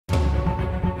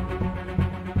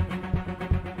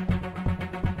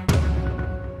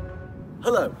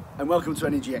Hello and welcome to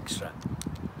ENERGYxtra.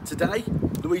 Today,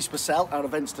 Louise Purcell, our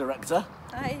events director,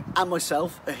 Hi. and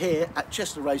myself are here at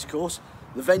Chester Racecourse,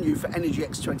 the venue for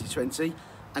ENERGYxtra 2020,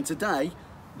 and today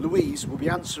Louise will be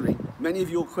answering many of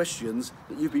your questions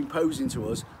that you've been posing to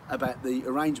us about the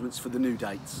arrangements for the new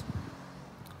dates.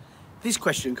 This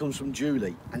question comes from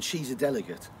Julie, and she's a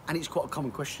delegate, and it's quite a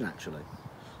common question actually.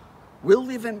 Will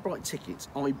the Eventbrite tickets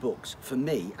I booked for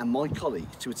me and my colleague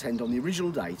to attend on the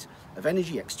original date of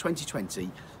ENERGYxtra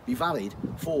 2020 be valid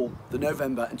for the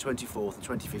November and 24th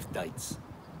and 25th dates?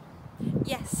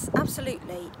 Yes,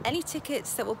 absolutely. Any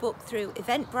tickets that were booked through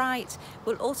Eventbrite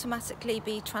will automatically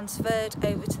be transferred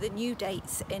over to the new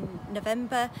dates in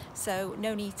November, so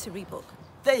no need to rebook.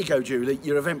 There you go, Julie,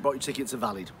 your Eventbrite tickets are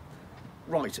valid.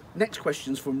 Right, next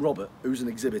question's from Robert, who's an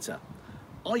exhibitor.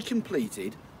 I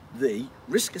completed the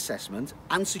risk assessment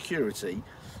and security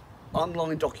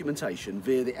online documentation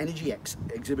via the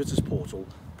ENERGYxtra exhibitors portal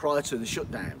prior to the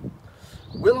shutdown.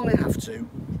 Will I have to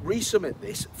resubmit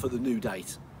this for the new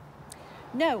date?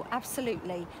 No,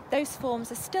 absolutely. Those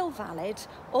forms are still valid.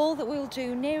 All that we'll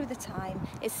do nearer the time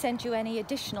is send you any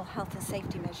additional health and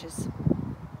safety measures.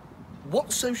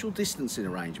 What social distancing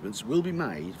arrangements will be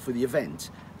made for the event,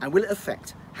 and will it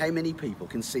affect how many people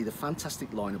can see the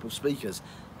fantastic lineup of speakers?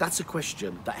 That's a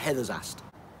question that Heather's asked.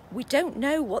 We don't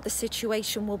know what the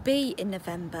situation will be in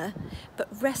November, but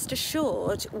rest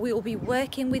assured we will be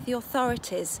working with the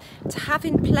authorities to have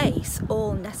in place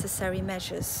all necessary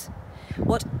measures.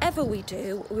 Whatever we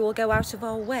do, we will go out of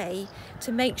our way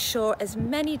to make sure as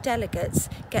many delegates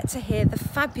get to hear the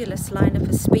fabulous lineup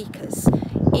of speakers,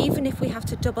 even if we have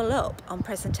to double up on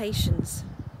presentations.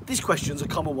 This question's a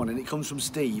common one and it comes from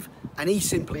Steve, and he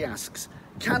simply asks,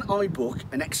 can I book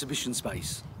an exhibition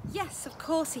space? Yes, of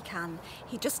course he can.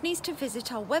 He just needs to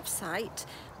visit our website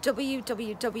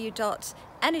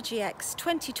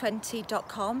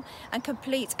www.energyx2020.com and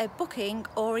complete a booking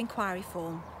or inquiry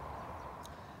form.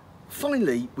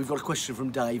 Finally, we've got a question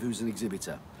from Dave, who's an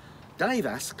exhibitor. Dave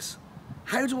asks,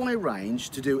 how do I arrange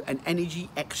to do an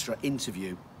ENERGYxtra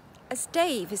interview? As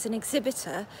Dave is an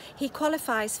exhibitor, he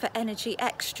qualifies for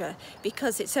ENERGYxtra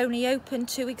because it's only open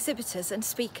to exhibitors and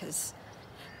speakers.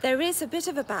 There is a bit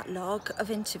of a backlog of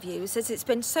interviews as it's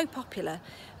been so popular,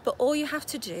 but all you have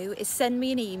to do is send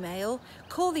me an email,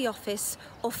 call the office,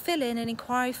 or fill in an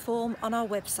inquiry form on our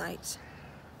website.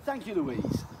 Thank you,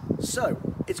 Louise. So,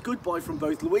 it's goodbye from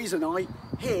both Louise and I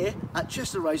here at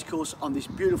Chester Racecourse on this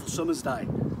beautiful summer's day.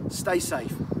 Stay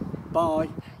safe. Bye.